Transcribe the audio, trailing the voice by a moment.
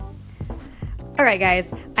Alright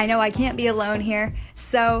guys, I know I can't be alone here,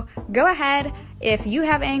 so go ahead, if you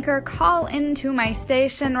have Anchor, call into my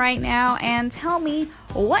station right now and tell me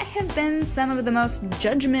what have been some of the most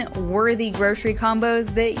judgment-worthy grocery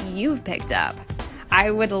combos that you've picked up. I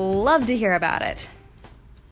would love to hear about it.